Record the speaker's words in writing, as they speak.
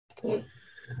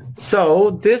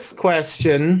So this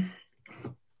question,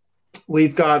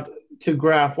 we've got to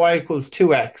graph y equals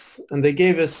 2x, and they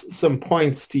gave us some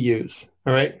points to use,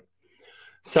 all right?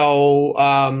 So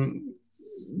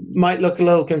might look a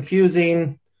little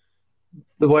confusing.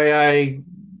 The way I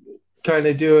kind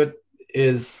of do it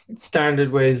is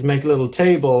standard ways, make a little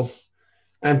table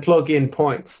and plug in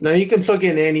points. Now you can plug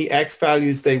in any x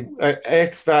values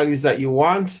that you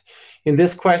want. In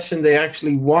this question, they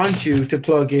actually want you to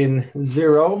plug in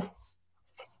 0.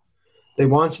 They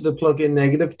want you to plug in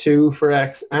 -2 for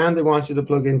x, and they want you to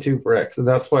plug in 2 for x. And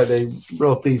that's why they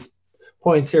wrote these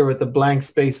points here with the blank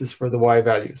spaces for the y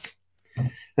values.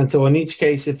 And so in each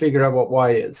case, you figure out what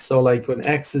y is. So like when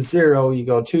x is 0, you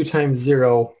go 2 times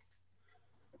 0,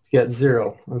 get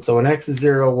 0. And so when x is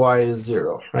 0, y is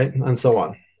 0, right? And so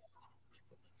on.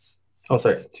 Oh,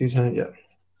 sorry, 2 times, yeah.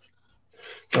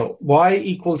 So y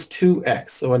equals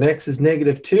 2x. So when x is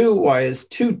 -2, y is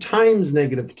 2 times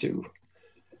 -2.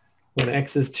 When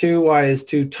x is 2, y is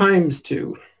 2 times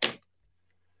 2.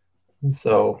 And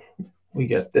so we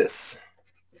get this,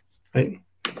 right?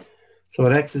 So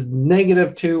when x is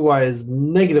 -2, y is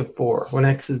 -4. When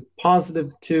x is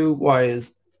 +2, y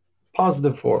is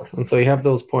 +4. And so you have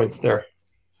those points there.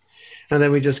 And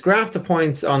then we just graph the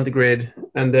points on the grid,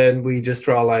 and then we just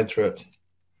draw a line through it.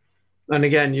 And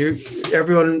again,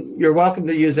 you're welcome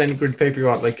to use any grid paper you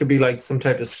want. Like, it could be like some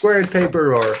type of squared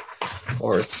paper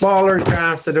or smaller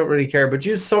graphs. I don't really care, but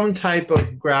use some type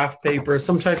of graph paper,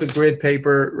 some type of grid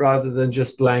paper rather than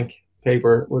just blank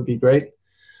paper would be great.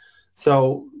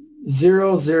 So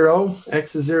 0, 0,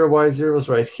 x is 0, y is 0 is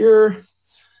right here.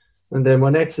 And then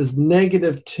when x is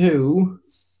 -2,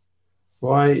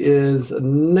 y is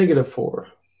 -4.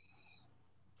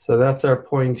 So that's our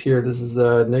point here. This is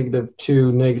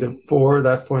 -2, -4,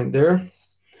 that point there.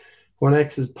 When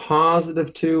x is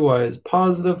 +2, y is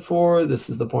 +4. This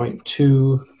is the point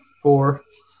 2, 4.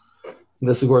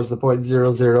 This, of course, is the point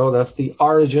 0, 0. That's the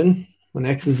origin. When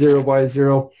x is 0, y is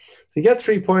 0. So you get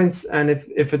 3 points, and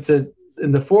if it's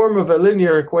in the form of a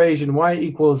linear equation, y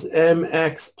equals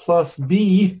mx plus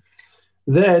b,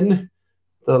 then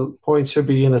the point should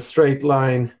be in a straight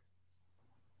line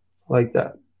like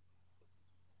that.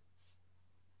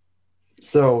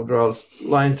 So draw a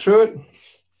line through it.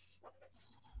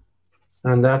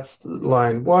 And that's the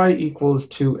line y equals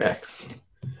 2x.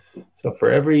 So for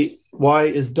every y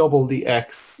is double the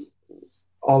x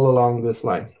all along this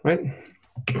line, right?